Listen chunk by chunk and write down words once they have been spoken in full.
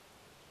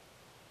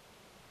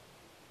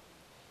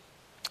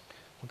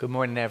Well, good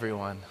morning,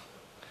 everyone.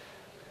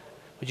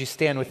 Would you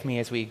stand with me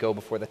as we go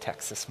before the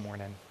text this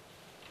morning?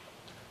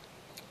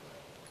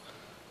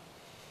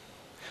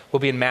 We'll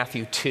be in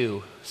Matthew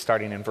 2,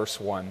 starting in verse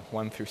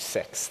 1 through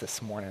 6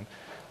 this morning.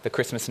 The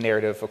Christmas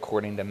narrative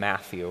according to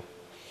Matthew.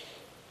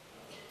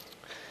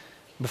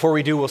 Before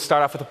we do, we'll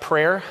start off with a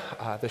prayer.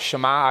 The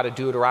Shema out of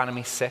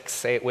Deuteronomy 6.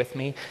 Say it with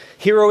me.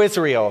 Hear, O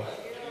Israel,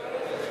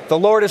 the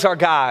Lord is our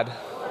God,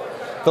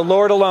 the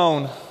Lord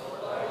alone.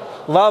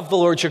 Love the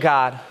Lord your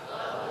God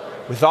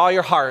with all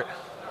your heart,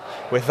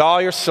 with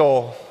all your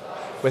soul,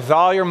 with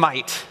all your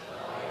might.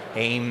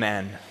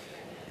 Amen.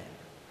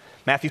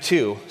 Matthew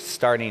 2,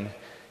 starting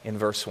in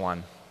verse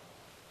 1.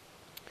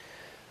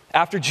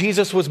 After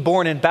Jesus was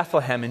born in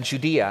Bethlehem in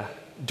Judea,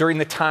 during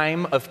the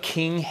time of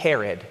King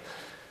Herod,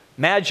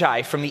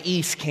 Magi from the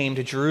east came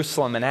to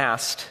Jerusalem and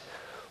asked,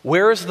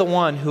 "Where is the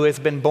one who has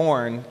been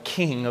born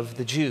King of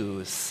the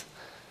Jews?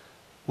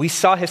 We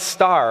saw his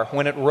star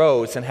when it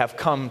rose and have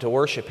come to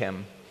worship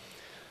him."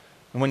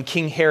 And when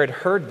King Herod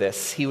heard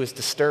this, he was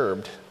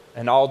disturbed,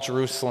 and all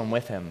Jerusalem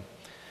with him.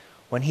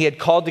 When he had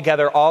called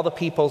together all the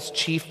people's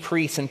chief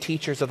priests and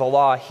teachers of the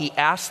law, he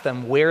asked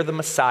them where the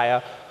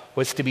Messiah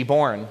was to be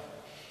born.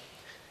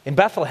 "In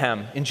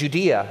Bethlehem, in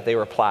Judea," they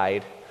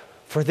replied,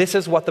 "for this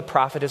is what the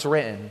prophet has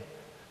written.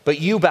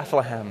 But you,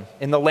 Bethlehem,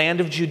 in the land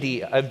of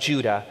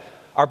Judah,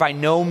 are by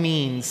no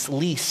means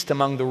least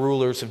among the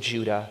rulers of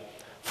Judah.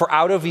 For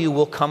out of you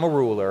will come a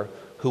ruler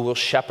who will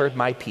shepherd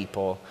my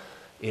people,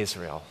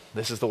 Israel."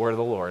 This is the word of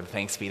the Lord.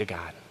 Thanks be to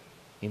God.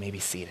 You may be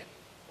seated.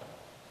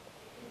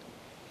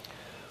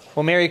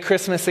 Well, Merry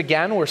Christmas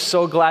again. We're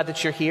so glad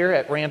that you're here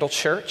at Randall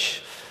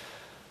Church.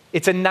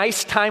 It's a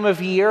nice time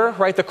of year,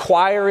 right? The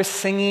choir is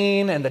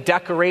singing and the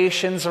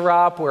decorations are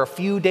up. We're a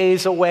few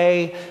days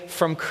away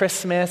from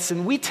Christmas.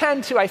 And we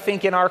tend to, I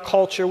think in our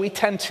culture, we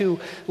tend to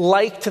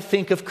like to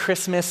think of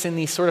Christmas in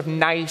these sort of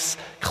nice,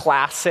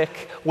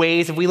 classic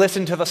ways. If we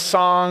listen to the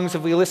songs,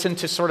 if we listen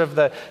to sort of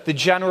the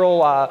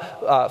general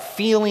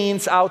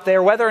feelings out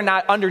there, whether or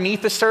not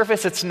underneath the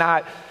surface it's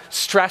not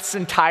stress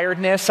and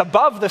tiredness,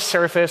 above the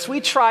surface, we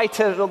try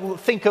to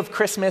think of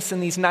Christmas in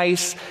these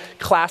nice,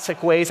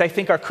 classic ways. I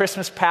think our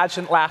Christmas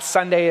pageant last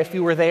Sunday, if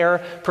you were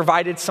there,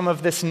 provided some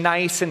of this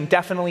nice and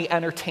definitely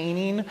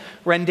entertaining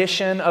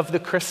rendition of the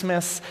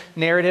Christmas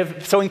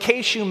narrative. So in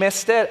case you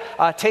missed it,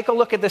 take a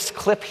look at this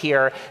clip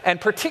here, and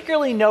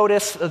particularly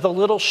notice the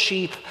little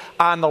sheep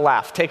on the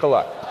left. Take a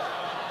look.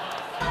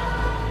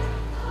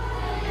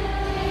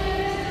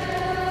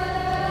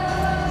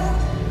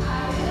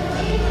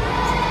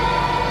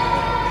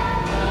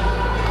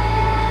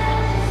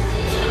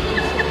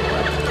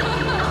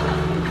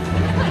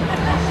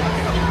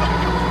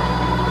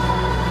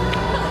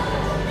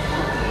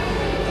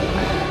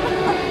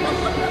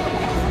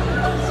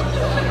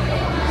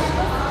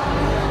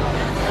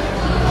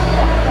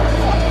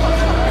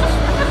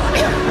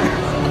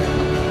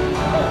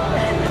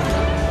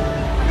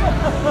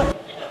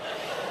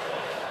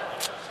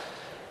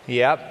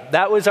 Yep,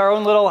 that was our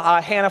own little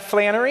Hannah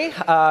Flannery.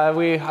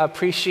 We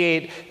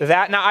appreciate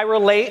that. Now, I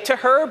relate to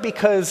her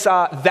because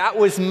that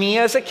was me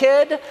as a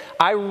kid.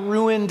 I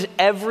ruined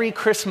every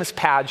Christmas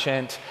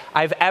pageant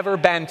I've ever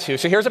been to.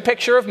 So here's a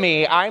picture of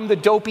me. I'm the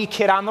dopey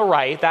kid on the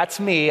right. That's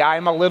me.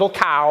 I'm a little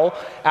cow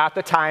at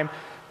the time.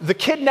 The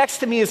kid next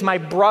to me is my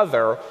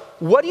brother.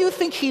 What do you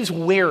think he's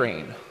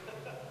wearing?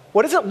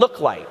 What does it look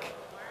like?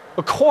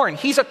 A corn.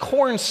 He's a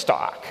corn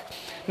stalk.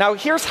 Now,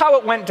 here's how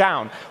it went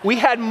down. We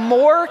had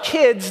more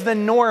kids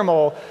than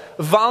normal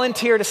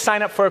volunteer to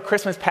sign up for a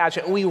Christmas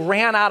pageant. We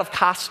ran out of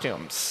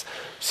costumes.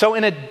 So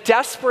in a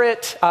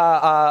desperate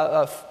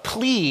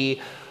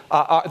plea,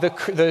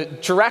 the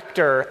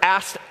director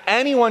asked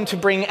anyone to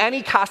bring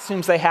any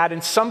costumes they had,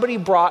 and somebody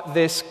brought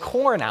this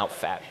corn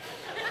outfit.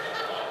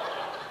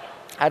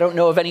 I don't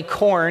know of any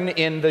corn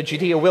in the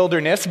Judea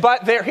wilderness,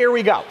 but here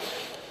we go.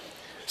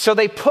 So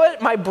they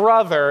put my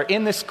brother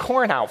in this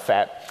corn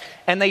outfit,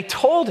 and they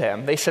told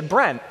him, they said,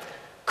 "Brent,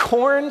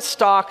 corn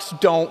stalks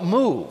don't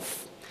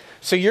move.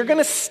 So you're going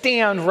to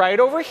stand right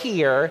over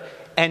here,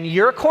 and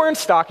you're a corn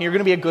stalk, and you're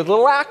going to be a good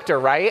little actor,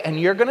 right? And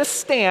you're going to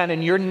stand,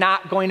 and you're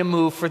not going to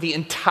move for the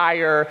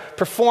entire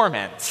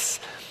performance."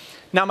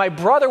 Now, my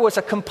brother was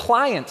a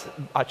compliant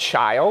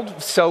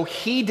child, so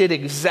he did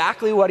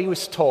exactly what he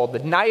was told. The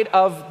night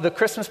of the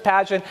Christmas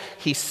pageant,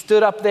 he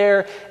stood up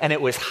there, and it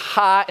was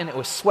hot, and it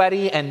was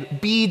sweaty, and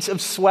beads of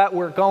sweat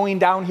were going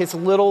down his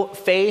little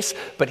face,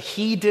 but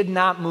he did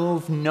not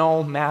move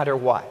no matter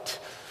what.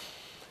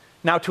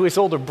 Now, to his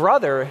older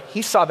brother,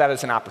 he saw that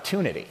as an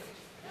opportunity.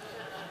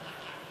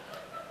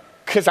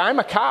 Because I'm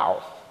a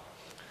cow.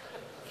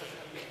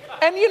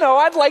 And,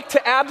 I'd like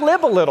to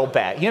ad-lib a little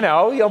bit,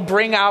 You'll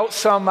bring out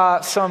some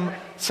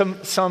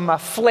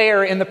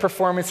flair in the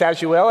performance,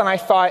 as you will. And I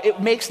thought,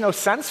 it makes no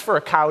sense for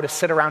a cow to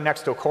sit around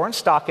next to a corn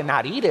stalk and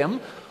not eat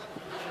him.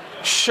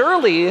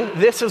 Surely,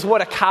 this is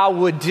what a cow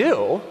would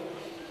do.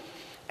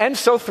 And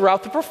so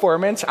throughout the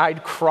performance,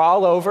 I'd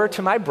crawl over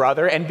to my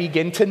brother and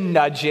begin to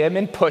nudge him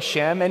and push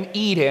him and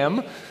eat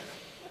him,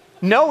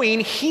 knowing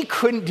he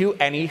couldn't do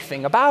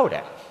anything about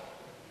it.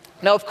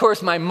 Now, of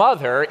course, my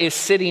mother is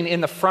sitting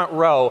in the front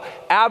row,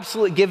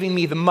 absolutely giving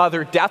me the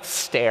mother death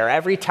stare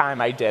every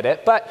time I did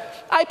it, but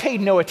I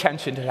paid no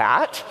attention to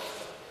that.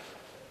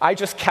 I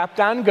just kept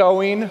on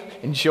going,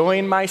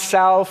 enjoying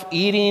myself,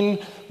 eating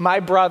my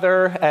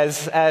brother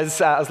as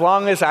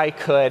long as I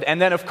could,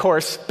 and then, of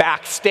course,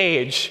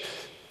 backstage,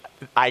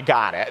 I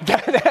got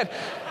it.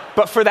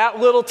 But for that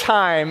little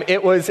time,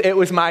 it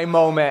was my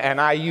moment,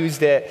 and I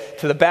used it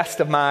to the best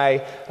of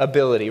my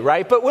ability,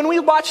 right? But when we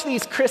watch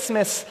these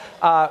Christmas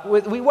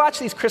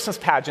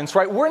pageants,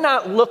 right, we're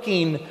not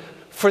looking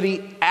for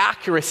the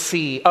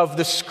accuracy of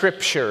the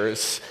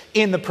scriptures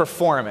in the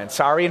performance,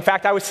 are we? In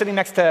fact, I was sitting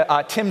next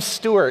to Tim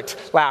Stewart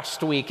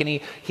last week, and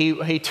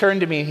he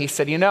turned to me and he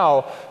said,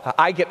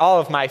 I get all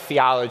of my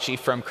theology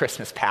from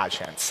Christmas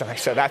pageants. And I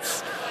said,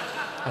 That's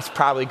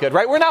probably good,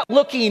 right? We're not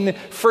looking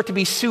for it to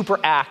be super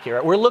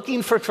accurate. We're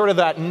looking for sort of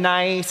that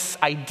nice,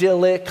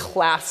 idyllic,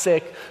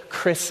 classic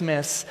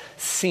Christmas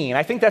scene.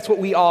 I think that's what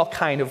we all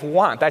kind of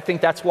want. I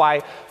think that's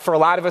why, for a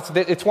lot of us,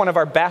 it's one of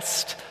our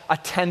best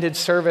attended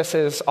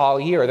services all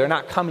year. They're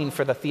not coming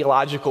for the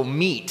theological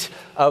meat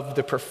of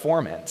the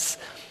performance.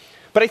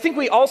 But I think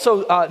we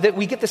also, that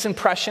we get this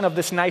impression of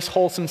this nice,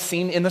 wholesome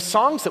scene in the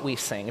songs that we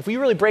sing. If we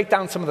really break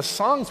down some of the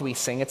songs we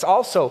sing, it's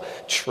also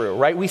true,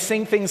 right? We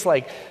sing things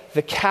like,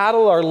 the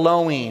cattle are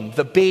lowing,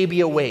 the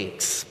baby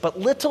awakes, but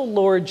little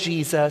Lord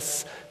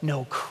Jesus,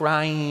 no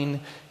crying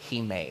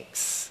he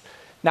makes.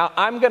 Now,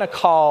 I'm going to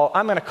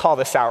call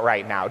this out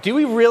right now. Do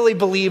we really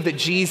believe that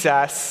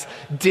Jesus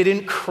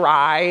didn't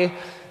cry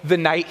the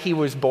night he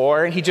was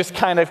born? He just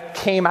kind of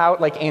came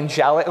out like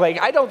angelic.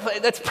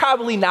 That's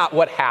probably not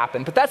what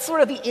happened, but that's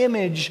sort of the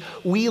image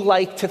we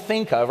like to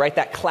think of, right?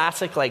 That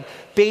classic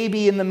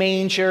baby in the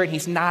manger and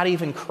he's not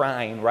even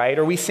crying, right?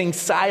 Or we sing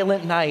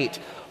Silent Night,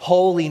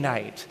 Holy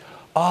Night,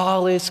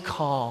 all is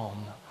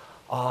calm,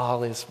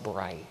 all is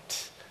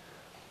bright.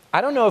 I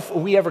don't know if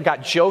we ever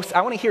got Joseph.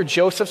 I want to hear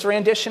Joseph's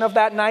rendition of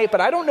that night,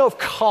 but I don't know if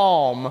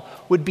calm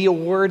would be a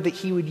word that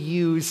he would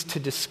use to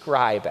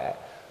describe it.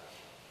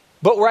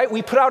 But right,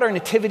 we put out our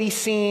nativity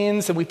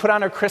scenes and we put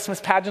on our Christmas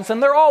pageants,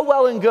 and they're all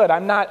well and good.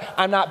 I'm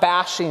not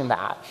bashing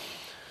that.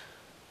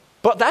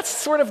 But that's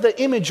sort of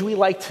the image we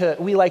like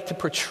to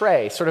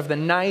portray, sort of the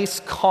nice,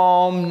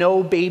 calm,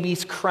 no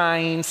babies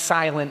crying,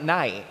 silent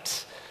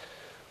night.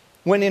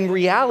 When in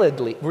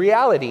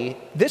reality,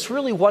 this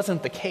really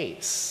wasn't the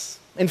case.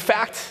 In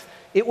fact,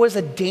 it was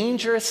a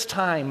dangerous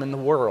time in the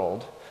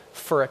world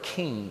for a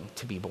king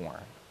to be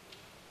born.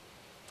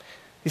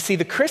 You see,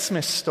 the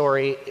Christmas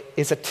story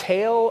is a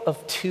tale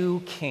of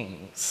two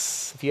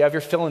kings. If you have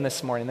your fill in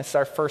this morning, this is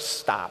our first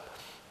stop.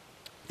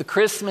 The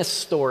Christmas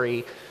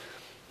story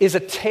is a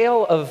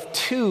tale of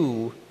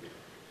two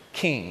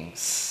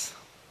kings.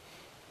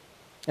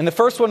 And the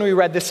first one we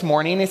read this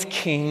morning is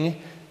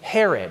King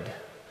Herod.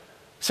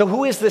 So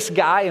who is this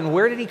guy and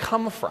where did he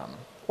come from?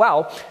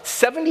 Well,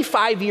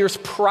 75 years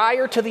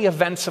prior to the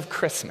events of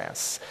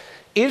Christmas,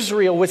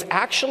 Israel was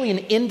actually an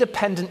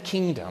independent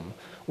kingdom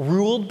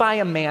ruled by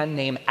a man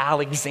named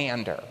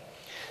Alexander.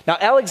 Now,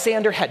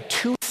 Alexander had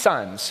two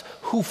sons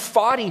who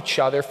fought each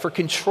other for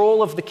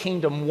control of the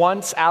kingdom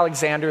once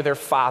Alexander, their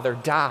father,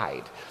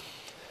 died.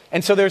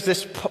 And so there's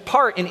this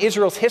part in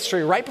Israel's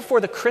history right before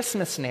the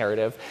Christmas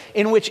narrative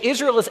in which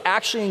Israel is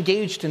actually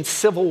engaged in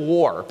civil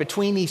war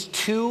between these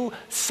two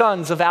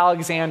sons of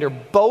Alexander,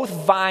 both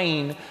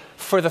vying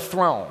for the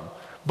throne,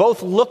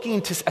 both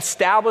looking to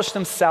establish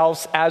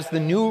themselves as the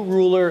new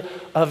ruler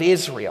of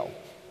Israel.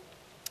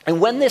 And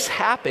when this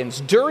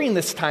happens, during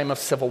this time of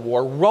civil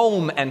war,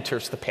 Rome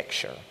enters the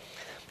picture.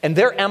 And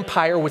their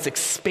empire was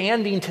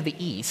expanding to the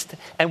east.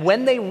 And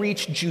when they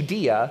reached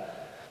Judea,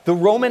 the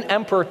Roman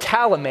Emperor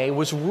Ptolemy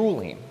was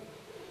ruling.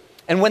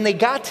 And when they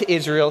got to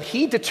Israel,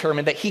 he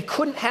determined that he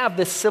couldn't have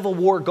this civil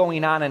war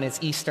going on his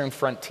eastern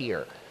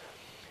frontier.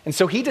 And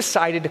so he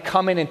decided to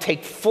come in and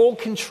take full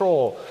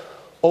control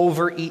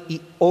over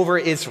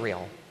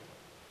Israel.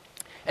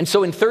 And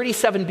so in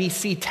 37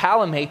 BC,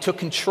 Ptolemy took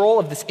control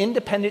of this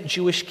independent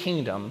Jewish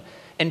kingdom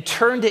and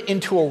turned it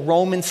into a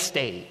Roman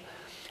state.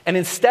 And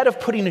instead of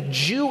putting a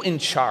Jew in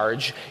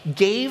charge,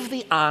 gave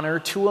the honor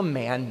to a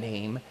man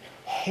named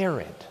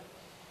Herod.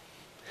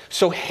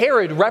 So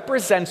Herod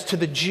represents to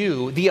the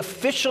Jew the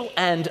official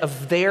end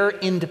of their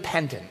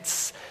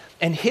independence.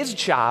 And his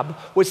job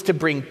was to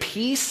bring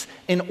peace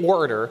and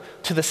order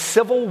to the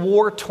civil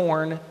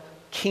war-torn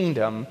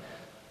kingdom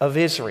of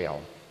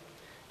Israel.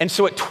 And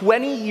so at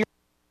 20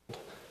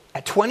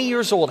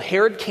 years old,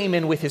 Herod came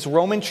in with his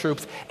Roman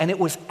troops, and it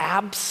was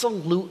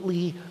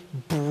absolutely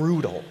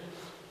brutal.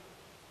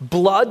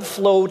 Blood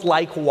flowed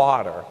like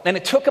water. And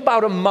it took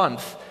about a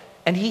month,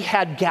 and he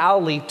had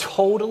Galilee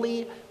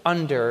totally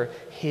under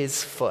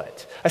his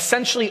foot.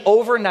 Essentially,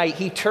 overnight,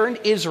 he turned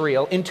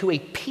Israel into a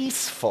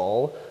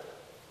peaceful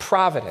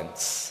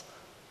providence.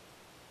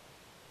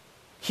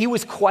 He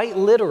was quite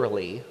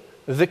literally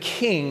the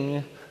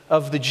king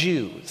of the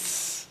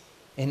Jews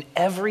in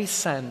every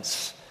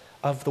sense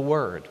of the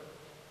word.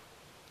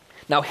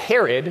 Now,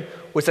 Herod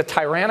was a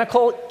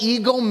tyrannical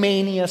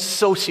egomania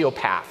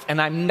sociopath,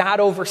 and I'm not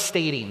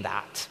overstating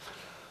that.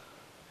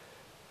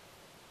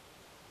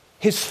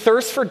 His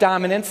thirst for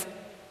dominance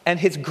and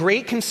his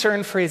great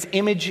concern for his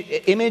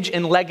image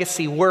and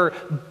legacy were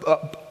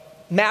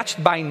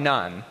matched by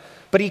none.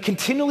 But he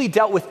continually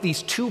dealt with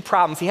these two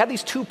problems. He had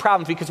these two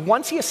problems because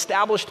once he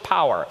established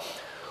power,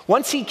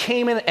 once he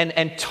came in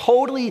and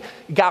totally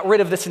got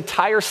rid of this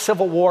entire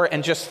civil war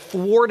and just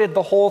thwarted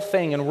the whole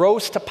thing and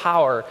rose to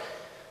power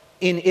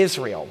in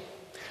Israel,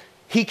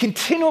 he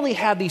continually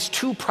had these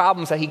two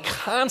problems that he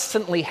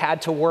constantly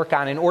had to work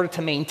on in order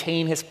to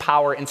maintain his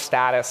power and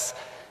status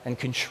and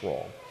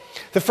control.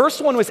 The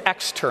first one was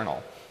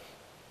external,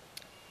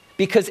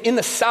 because in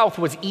the south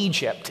was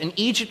Egypt, and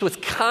Egypt was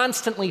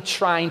constantly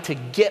trying to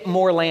get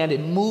more land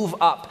and move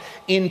up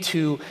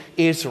into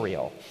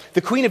Israel.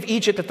 The queen of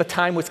Egypt at the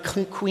time was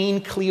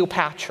Queen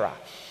Cleopatra,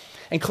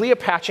 and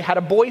Cleopatra had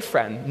a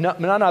boyfriend,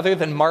 none other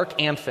than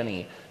Mark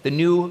Antony, the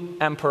new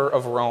emperor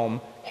of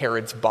Rome,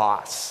 Herod's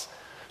boss.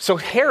 So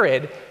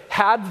Herod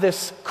had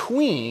this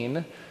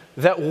queen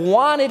that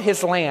wanted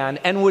his land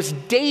and was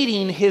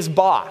dating his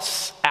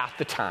boss at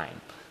the time.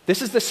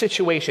 This is the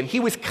situation. He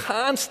was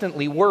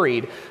constantly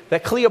worried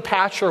that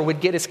Cleopatra would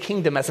get his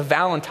kingdom as a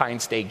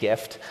Valentine's Day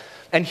gift,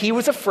 and he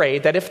was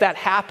afraid that if that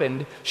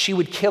happened, she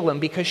would kill him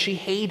because she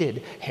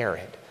hated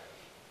Herod.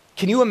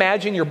 Can you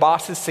imagine your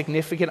boss's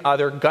significant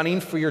other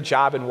gunning for your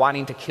job and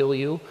wanting to kill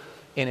you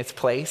in its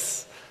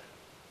place?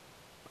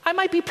 I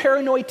might be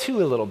paranoid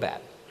too a little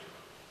bit.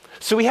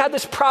 So he had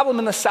this problem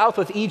in the south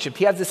with Egypt.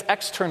 He had this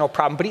external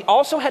problem, but he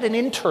also had an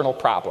internal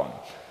problem.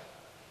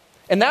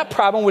 And that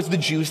problem was the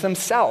Jews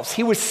themselves.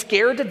 He was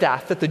scared to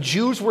death that the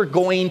Jews were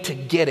going to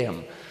get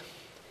him.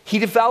 He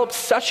developed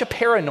such a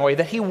paranoia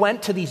that he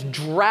went to these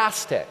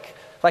drastic,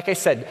 like I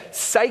said,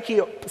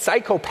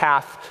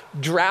 psychopath,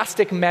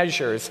 drastic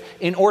measures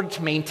in order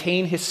to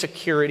maintain his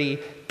security,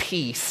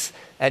 peace,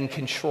 and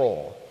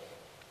control.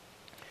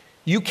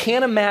 You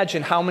can't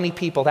imagine how many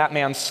people that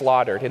man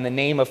slaughtered in the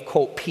name of,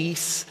 quote,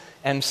 peace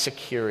and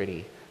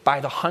security,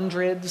 by the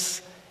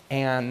hundreds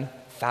and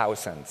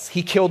thousands.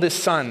 He killed his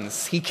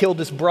sons. He killed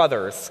his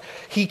brothers.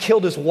 He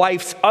killed his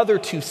wife's other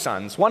two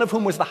sons, one of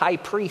whom was the high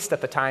priest at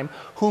the time,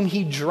 whom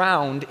he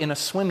drowned in a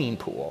swimming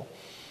pool.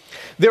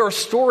 There are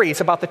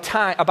stories about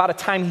a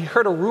time he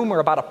heard a rumor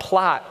about a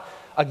plot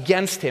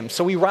against him.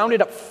 So he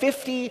rounded up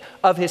 50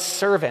 of his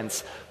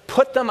servants,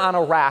 put them on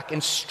a rack,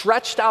 and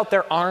stretched out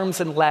their arms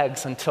and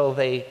legs until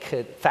they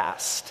could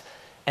fast,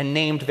 and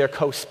named their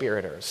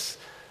co-conspirators,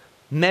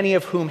 many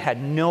of whom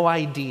had no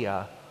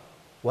idea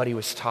what he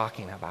was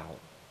talking about.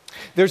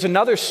 There's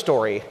another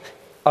story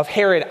of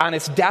Herod on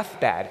his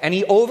deathbed, and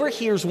he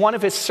overhears one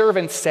of his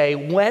servants say,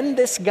 "When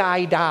this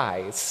guy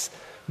dies,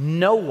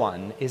 no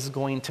one is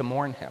going to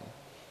mourn him."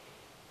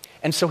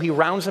 And so he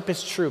rounds up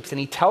his troops and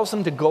he tells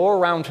them to go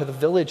around to the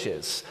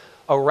villages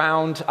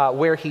around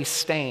where he's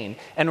staying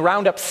and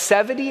round up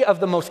 70 of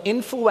the most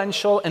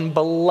influential and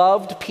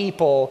beloved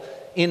people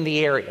in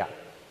the area.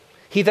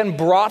 He then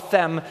brought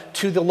them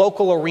to the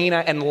local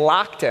arena and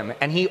locked him,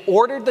 and he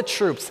ordered the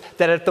troops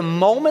that at the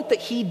moment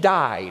that he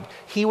died,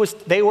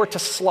 they were to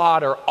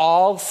slaughter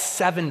all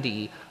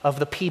 70 of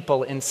the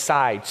people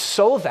inside,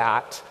 so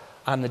that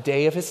on the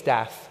day of his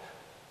death,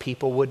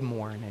 people would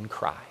mourn and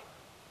cry.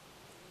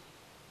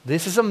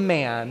 This is a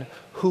man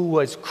who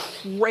was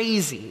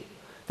crazy.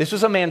 This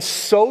was a man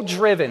so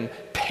driven,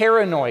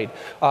 paranoid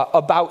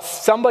about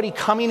somebody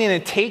coming in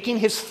and taking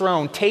his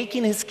throne,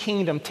 taking his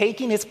kingdom,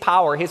 taking his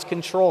power, his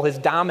control, his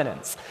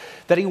dominance,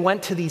 that he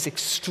went to these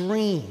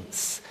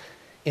extremes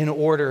in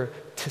order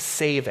to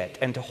save it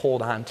and to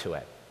hold on to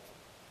it.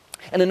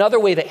 And another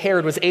way that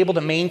Herod was able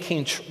to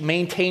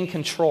maintain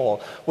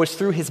control was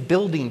through his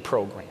building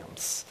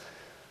programs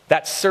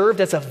that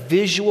served as a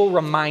visual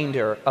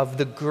reminder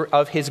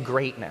of his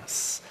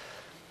greatness.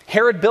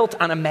 Herod built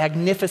on a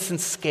magnificent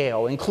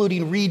scale,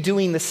 including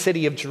redoing the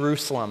city of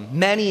Jerusalem,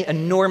 many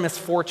enormous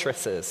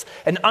fortresses,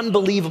 an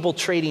unbelievable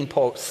trading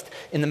post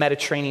in the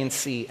Mediterranean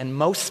Sea, and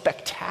most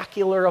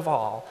spectacular of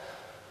all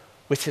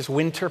was his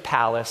winter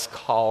palace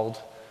called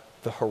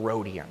the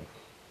Herodian.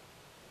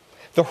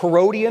 The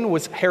Herodian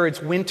was Herod's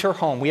winter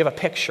home. We have a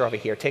picture of it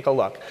here. Take a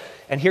look.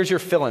 And here's your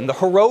fill-in. The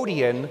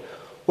Herodian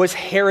was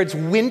Herod's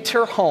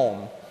winter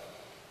home,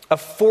 a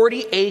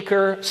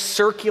 40-acre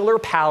circular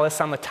palace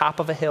on the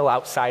top of a hill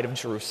outside of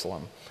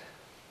Jerusalem.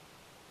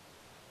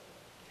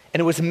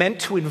 And it was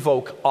meant to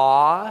invoke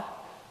awe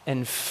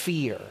and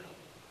fear.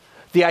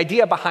 The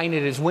idea behind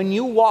it is when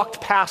you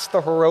walked past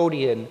the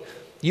Herodian,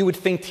 you would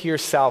think to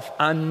yourself,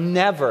 I'm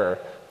never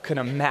going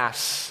to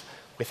mess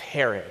with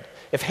Herod.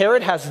 If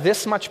Herod has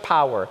this much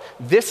power,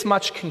 this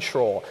much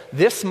control,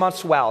 this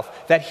much wealth,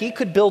 that he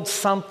could build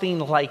something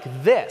like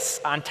this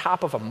on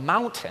top of a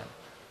mountain,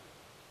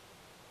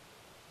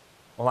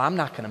 well, I'm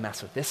not going to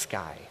mess with this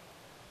guy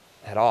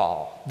at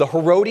all. The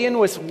Herodian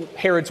was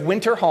Herod's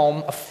winter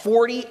home, a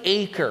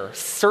 40-acre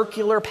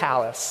circular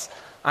palace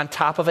on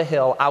top of a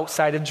hill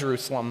outside of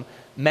Jerusalem,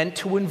 meant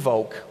to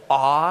invoke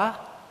awe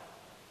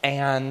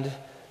and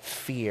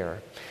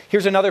fear.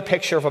 Here's another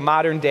picture of a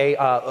modern day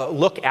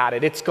look at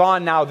it. It's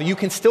gone now. You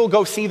can still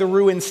go see the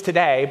ruins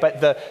today,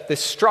 but the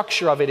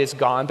structure of it is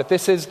gone. But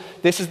this is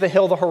the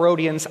hill the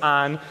Herodians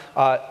on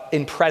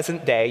in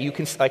present day. You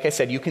can, like I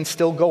said, you can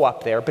still go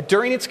up there. But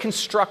during its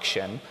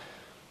construction,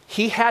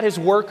 he had his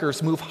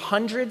workers move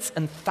hundreds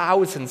and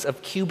thousands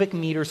of cubic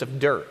meters of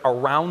dirt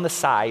around the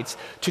sides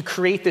to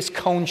create this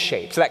cone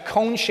shape. So that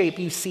cone shape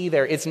you see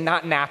there is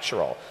not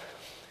natural.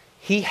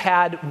 He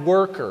had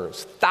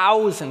workers,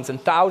 thousands and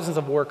thousands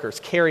of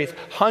workers, carry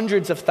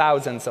hundreds of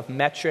thousands of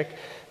metric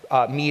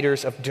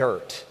meters of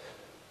dirt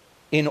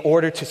in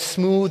order to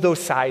smooth those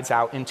sides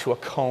out into a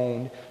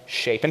cone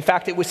shape. In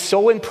fact, it was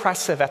so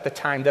impressive at the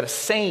time that a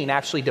saying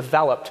actually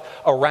developed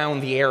around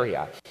the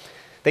area.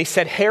 They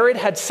said Herod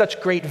had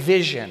such great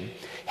vision,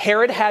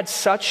 Herod had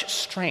such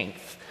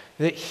strength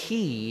that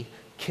he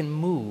can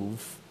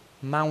move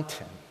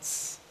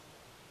mountains.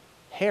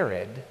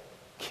 Herod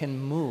can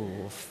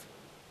move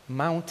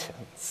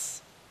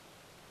mountains.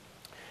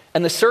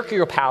 And the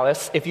circular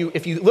palace, if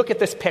you look at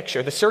this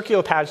picture, the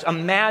circular palace,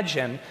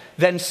 imagine,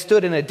 then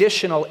stood an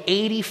additional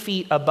 80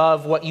 feet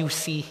above what you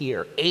see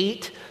here.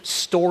 8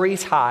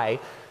 stories high,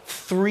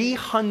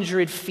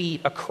 300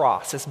 feet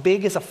across, as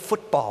big as a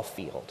football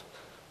field,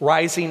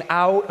 rising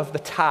out of the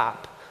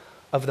top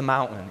of the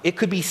mountain. It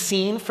could be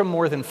seen from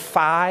more than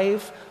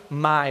 5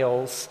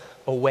 miles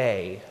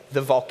away.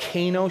 The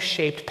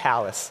volcano-shaped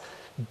palace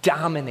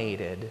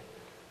dominated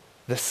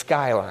the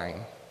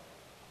skyline.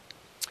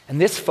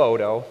 And this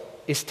photo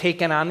is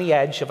taken on the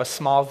edge of a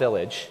small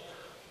village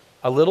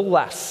a little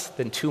less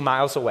than 2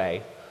 miles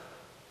away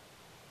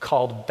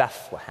called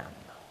Bethlehem.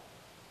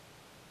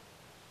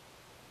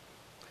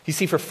 You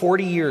see, for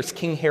 40 years,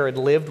 King Herod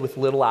lived with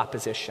little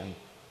opposition,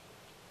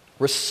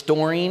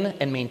 restoring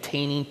and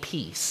maintaining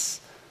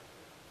peace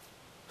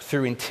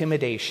through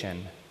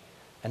intimidation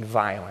and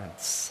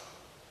violence.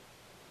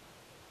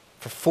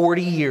 For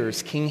 40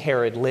 years, King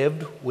Herod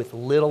lived with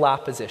little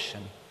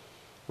opposition,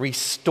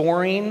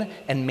 restoring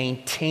and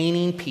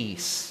maintaining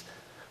peace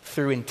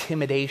through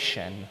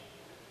intimidation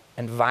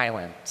and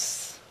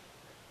violence.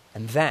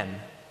 And then,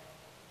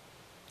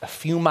 a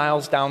few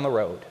miles down the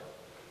road,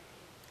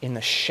 in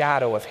the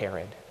shadow of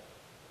Herod,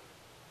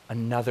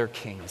 another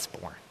king is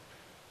born.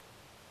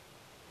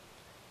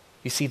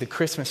 You see, the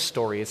Christmas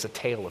story is a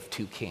tale of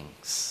 2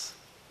 kings.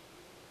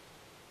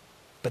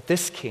 But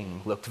this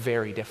king looked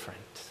very different.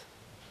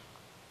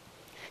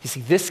 You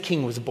see, this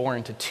king was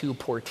born to 2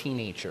 poor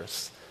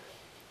teenagers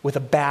with a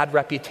bad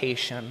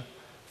reputation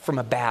from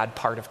a bad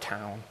part of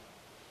town.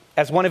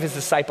 As one of his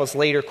disciples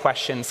later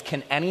questions,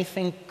 can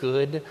anything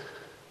good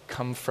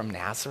come from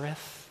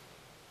Nazareth?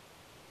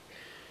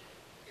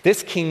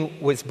 This king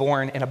was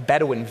born in a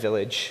Bedouin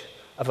village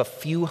of a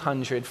few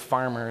hundred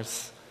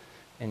farmers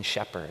and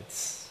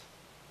shepherds.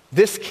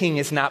 This king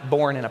is not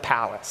born in a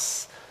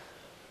palace,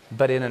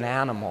 but in an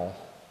animal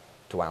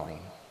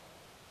dwelling.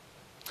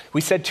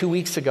 We said 2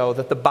 weeks ago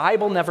that the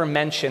Bible never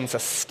mentions a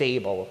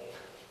stable.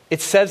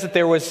 It says that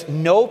there was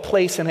no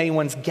place in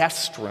anyone's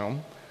guest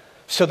room,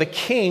 so the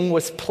king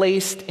was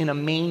placed in a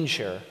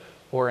manger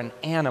or an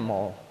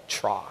animal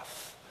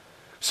trough.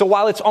 So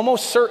while it's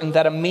almost certain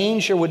that a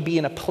manger would be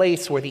in a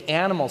place where the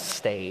animals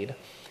stayed,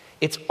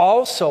 it's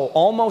also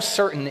almost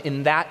certain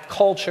in that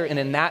culture and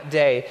in that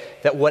day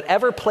that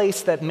whatever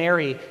place that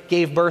Mary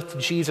gave birth to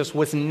Jesus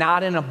was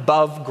not an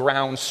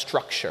above-ground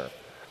structure.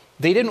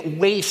 They didn't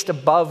waste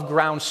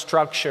above-ground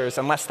structures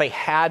unless they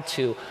had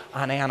to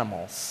on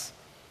animals.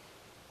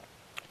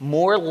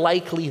 More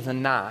likely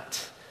than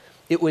not,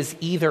 it was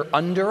either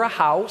under a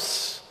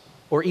house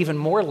or even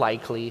more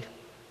likely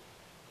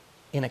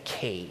in a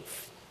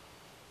cave.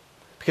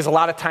 Because a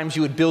lot of times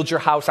you would build your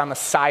house on the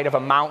side of a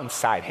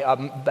mountainside.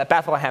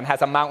 Bethlehem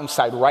has a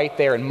mountainside right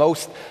there, and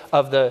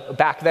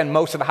back then,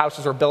 most of the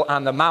houses were built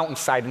on the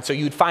mountainside, and so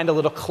you'd find a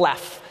little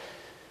cleft,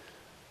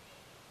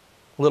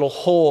 little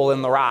hole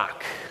in the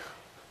rock,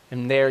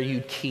 and there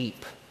you'd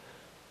keep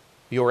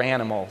your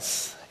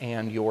animals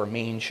and your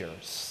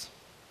mangers.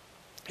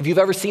 If you've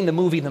ever seen the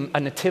movie A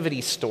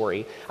Nativity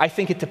Story, I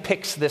think it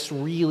depicts this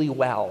really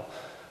well.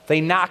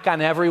 They knock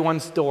on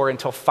everyone's door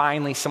until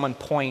finally someone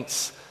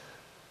points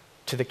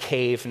to the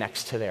cave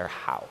next to their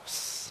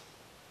house.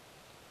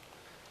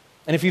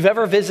 And if you've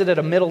ever visited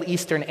a Middle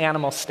Eastern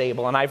animal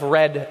stable, and I've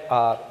read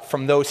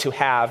from those who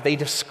have, they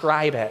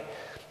describe it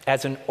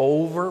as an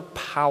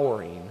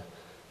overpowering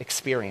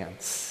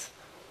experience.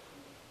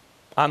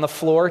 On the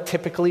floor,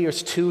 typically,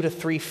 there's 2 to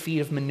 3 feet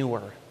of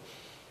manure.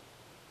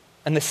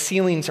 And the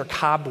ceilings are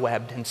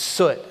cobwebbed and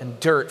soot and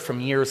dirt from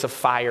years of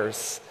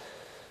fires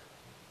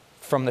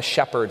from the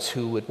shepherds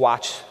who would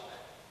watch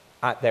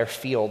at their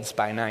fields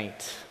by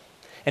night.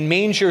 And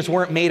mangers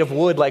weren't made of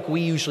wood like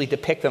we usually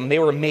depict them. They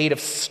were made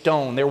of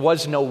stone. There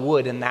was no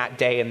wood in that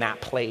day, in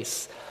that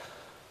place.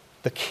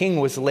 The king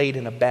was laid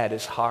in a bed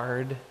as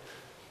hard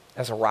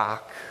as a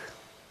rock.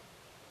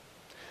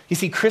 You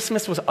see,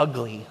 Christmas was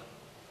ugly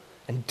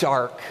and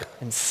dark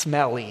and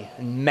smelly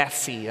and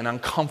messy and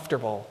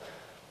uncomfortable.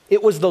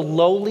 It was the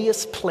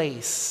lowliest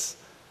place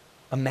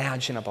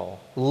imaginable,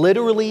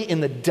 literally in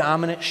the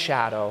dominant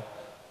shadow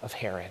of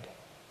Herod.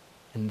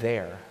 And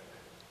there,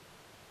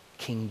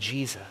 King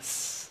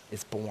Jesus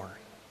is born.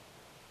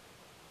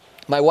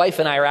 My wife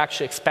and I are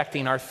actually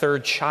expecting our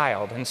third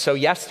child. And so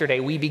yesterday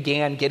we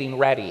began getting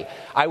ready.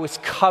 I was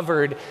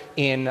covered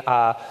in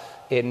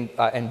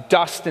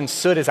dust and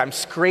soot as I'm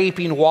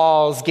scraping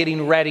walls,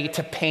 getting ready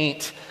to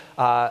paint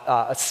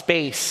a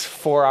space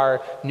for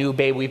our new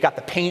baby. We've got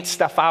the paint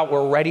stuff out.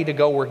 We're ready to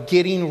go. We're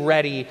getting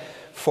ready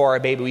for our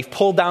baby. We've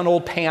pulled down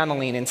old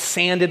paneling and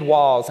sanded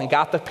walls and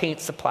got the paint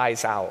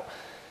supplies out.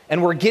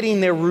 And we're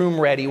getting their room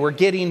ready. We're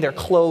getting their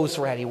clothes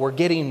ready. We're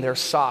getting their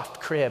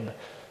soft crib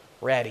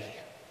ready.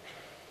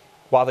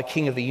 While the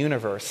King of the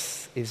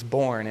universe is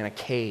born in a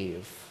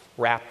cave,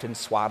 wrapped in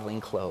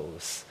swaddling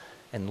clothes,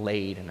 and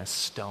laid in a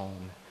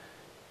stone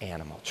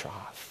animal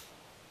trough.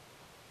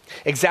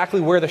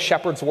 Exactly where the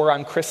shepherds were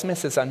on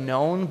Christmas is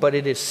unknown, but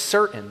it is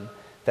certain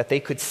that they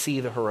could see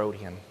the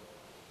Herodian.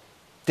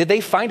 Did they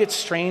find it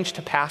strange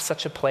to pass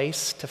such a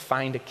place, to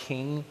find a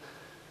king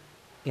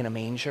in a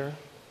manger?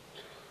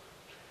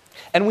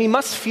 And we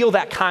must feel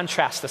that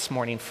contrast this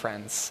morning,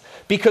 friends,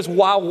 because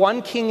while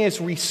one king is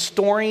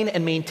restoring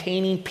and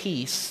maintaining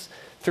peace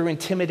through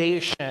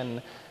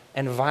intimidation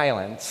and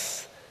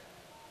violence,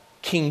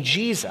 King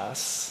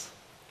Jesus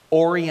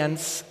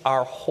orients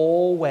our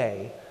whole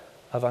way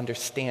of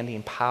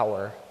understanding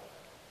power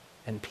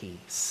and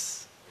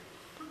peace.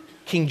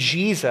 King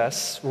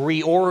Jesus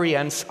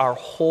reorients our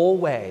whole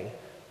way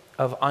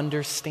of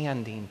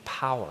understanding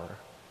power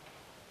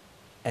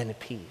and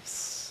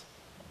peace.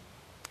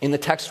 In the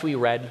text we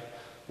read,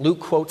 Luke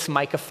quotes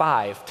Micah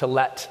 5 to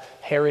let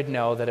Herod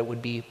know that it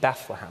would be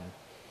Bethlehem.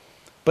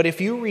 But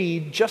if you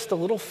read just a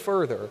little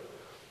further,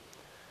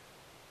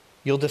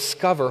 you'll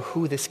discover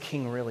who this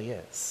king really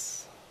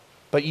is.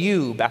 But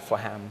you,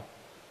 Bethlehem,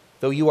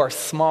 though you are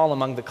small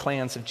among the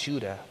clans of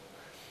Judah,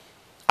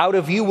 out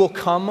of you will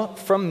come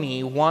from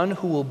me one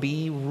who will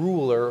be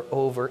ruler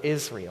over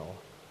Israel.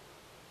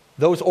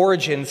 Those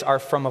origins are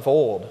from of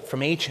old,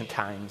 from ancient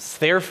times.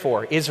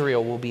 Therefore,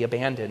 Israel will be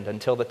abandoned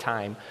until the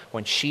time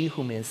when she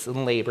whom is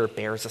in labor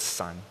bears a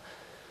son,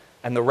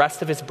 and the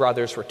rest of his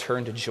brothers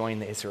return to join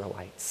the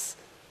Israelites.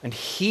 And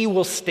he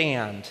will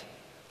stand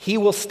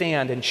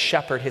and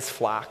shepherd his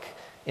flock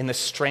in the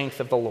strength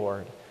of the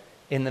Lord,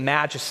 in the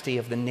majesty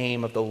of the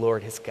name of the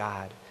Lord his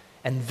God.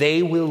 And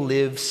they will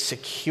live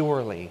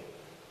securely,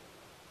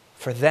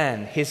 for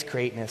then his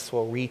greatness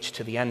will reach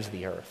to the ends of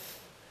the earth,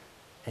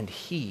 and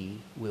he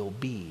will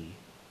be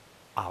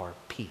our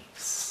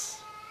peace.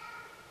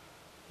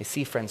 You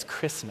see, friends,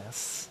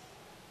 Christmas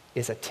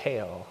is a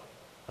tale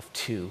of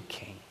two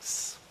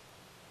kings.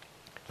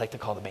 I'd like to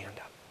call the band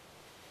up.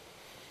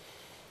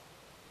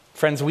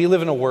 Friends, we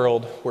live in a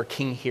world where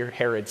King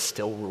Herod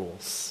still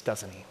rules,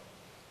 doesn't he?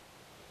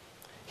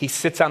 He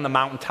sits on the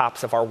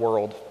mountaintops of our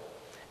world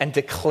and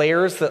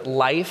declares that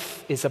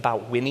life is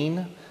about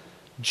winning,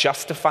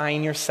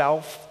 justifying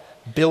yourself,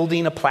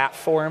 building a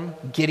platform,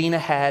 getting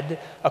ahead,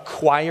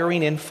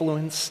 acquiring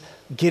influence,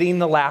 getting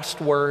the last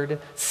word,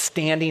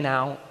 standing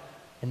out,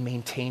 and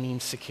maintaining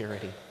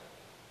security.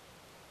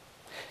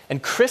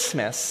 And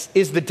Christmas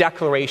is the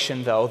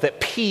declaration, though, that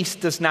peace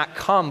does not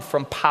come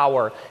from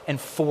power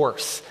and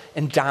force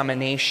and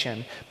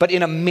domination, but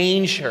in a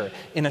manger,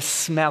 in a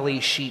smelly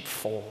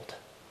sheepfold.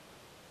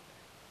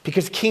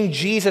 Because King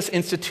Jesus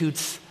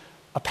institutes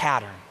a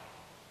pattern,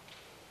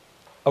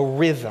 a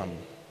rhythm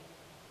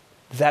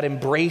that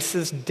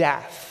embraces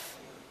death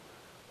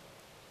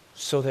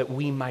so that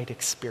we might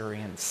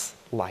experience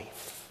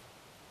life.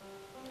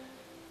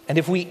 And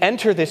if we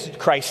enter this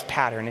Christ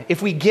pattern,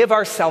 if we give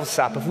ourselves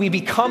up, if we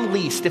become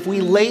least, if we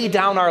lay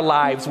down our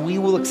lives, we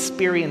will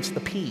experience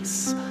the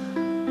peace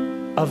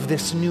of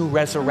this new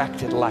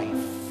resurrected life.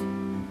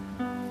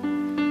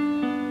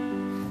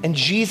 And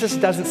Jesus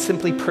doesn't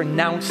simply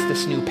pronounce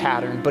this new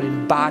pattern, but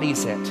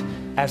embodies it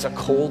as a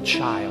cold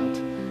child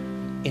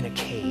in a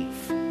cave.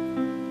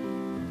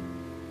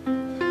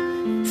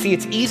 See,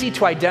 it's easy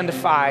to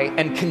identify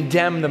and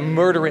condemn the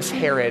murderous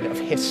Herod of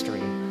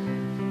history,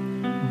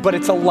 but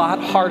it's a lot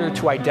harder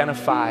to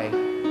identify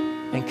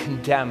and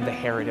condemn the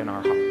Herod in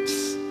our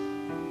hearts.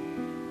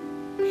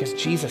 Because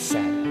Jesus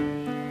said,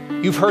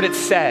 "You've heard it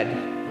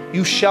said,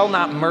 you shall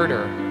not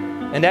murder,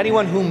 and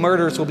anyone who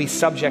murders will be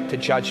subject to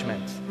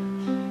judgment.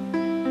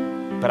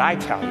 But I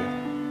tell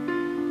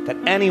you that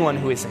anyone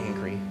who is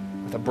angry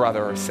with a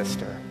brother or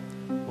sister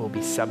will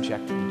be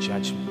subject to the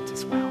judgment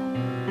as well."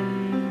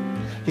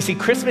 You see,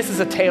 Christmas is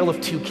a tale of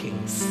two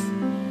kings,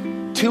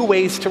 two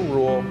ways to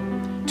rule,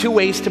 two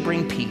ways to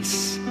bring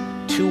peace,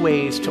 two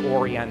ways to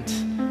orient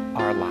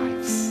our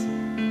lives.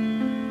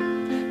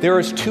 There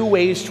is two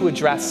ways to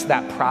address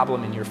that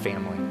problem in your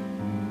family.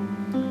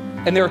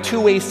 And there are two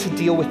ways to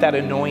deal with that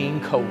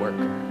annoying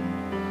coworker.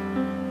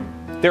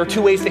 There are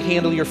two ways to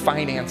handle your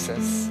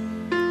finances.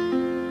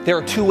 There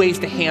are two ways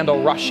to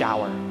handle rush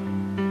hour.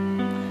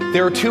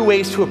 There are two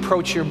ways to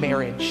approach your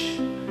marriage.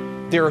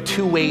 There are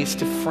two ways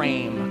to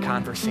frame a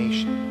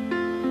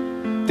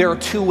conversation. There are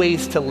two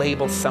ways to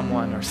label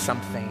someone or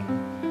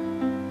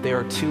something. There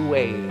are two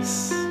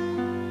ways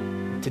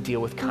to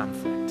deal with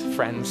conflict.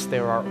 friends,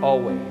 there are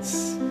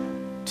always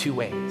two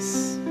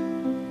ways.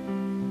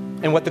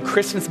 And what the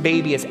Christmas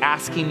baby is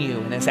asking you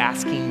and is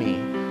asking me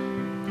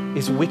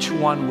is, which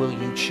one will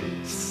you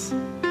choose?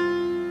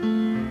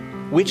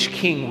 Which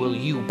king will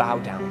you bow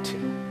down to?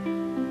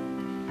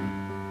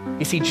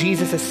 You see,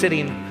 Jesus is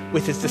sitting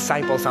with his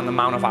disciples on the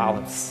Mount of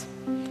Olives,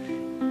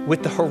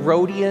 with the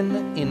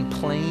Herodian in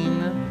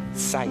plain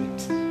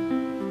sight,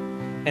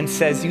 and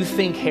says, you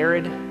think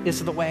Herod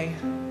is the way?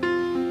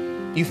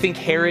 You think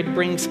Herod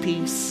brings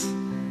peace?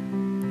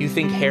 You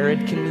think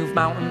Herod can move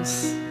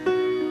mountains?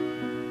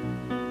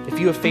 If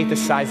you have faith the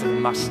size of a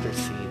mustard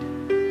seed,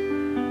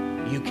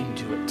 you can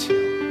do it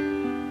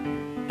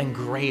too. And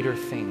greater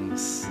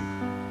things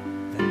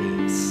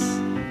than these.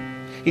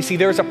 You see,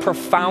 there's a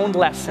profound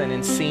lesson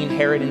in seeing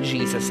Herod and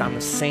Jesus on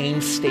the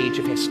same stage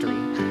of history.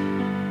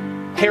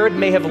 Herod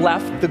may have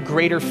left the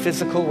greater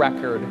physical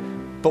record,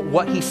 but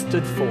what he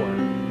stood for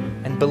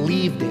and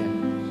believed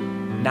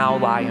in now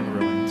lie in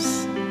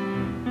ruins.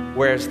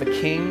 Whereas the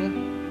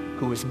king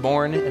who was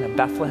born in a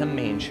Bethlehem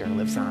manger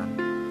lives on,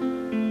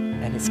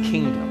 and his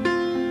kingdom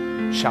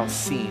shall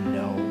see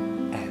no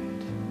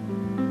end.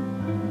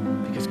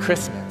 Because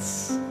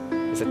Christmas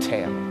is a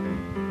tale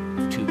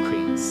of two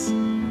kings.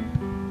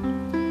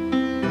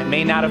 It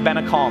may not have been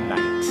a calm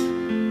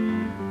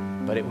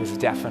night, but it was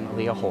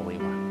definitely a holy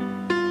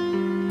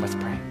one. Let's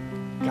pray.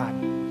 God,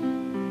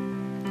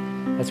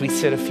 as we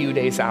sit a few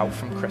days out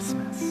from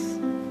Christmas,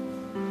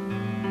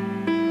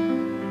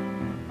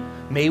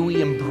 may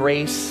we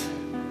embrace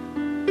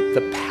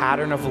the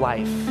pattern of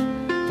life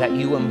that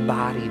you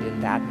embodied in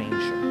that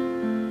manger.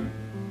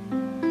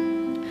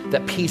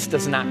 That peace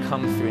does not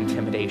come through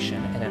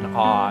intimidation and in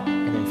awe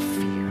and in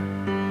fear.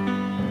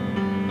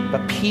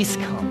 But peace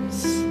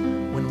comes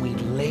when we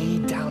lay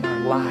down our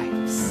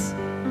lives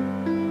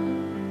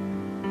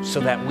so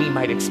that we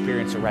might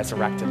experience a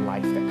resurrected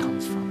life that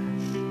comes from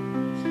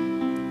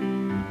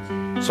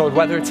it. So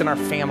whether it's in our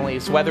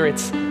families, whether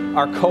it's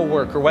our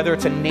coworker, whether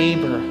it's a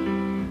neighbor,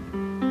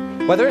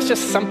 whether it's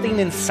just something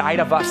inside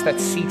of us that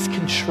seeks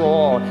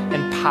control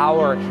and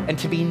power and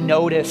to be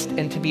noticed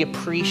and to be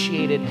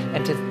appreciated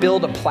and to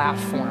build a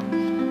platform.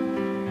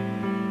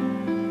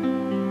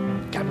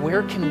 God,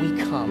 where can we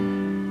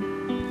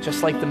come,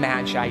 just like the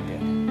Magi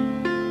did,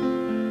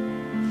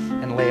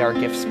 and lay our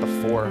gifts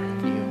before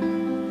you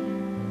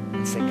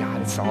and say,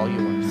 God, it's all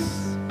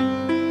yours.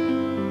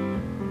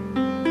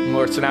 And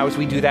Lord, so now as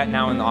we do that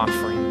now in the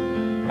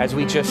offering, as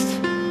we just,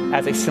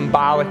 as a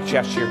symbolic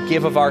gesture,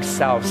 give of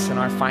ourselves and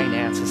our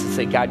finances and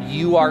say, God,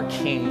 you are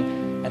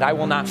King, and I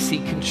will not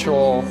seek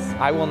control.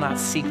 I will not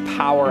seek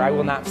power. I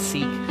will not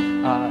seek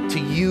to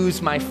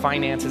use my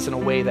finances in a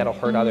way that'll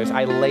hurt others.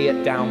 I lay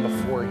it down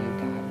before you,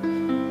 God.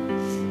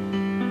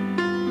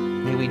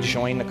 May we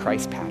join the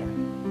Christ pattern.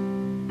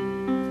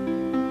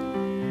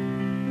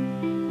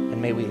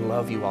 And may we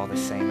love you all the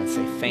same and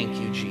say,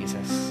 thank you,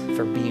 Jesus,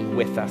 for being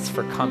with us,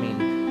 for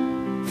coming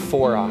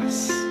for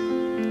us,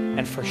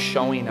 and for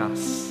showing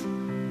us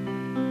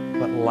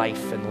what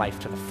life and life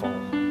to the full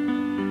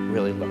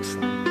really looks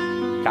like.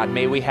 God,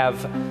 may we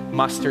have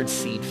mustard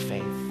seed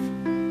faith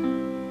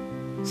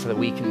so that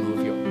we can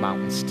move your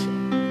mountains too.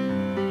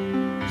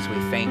 So we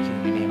thank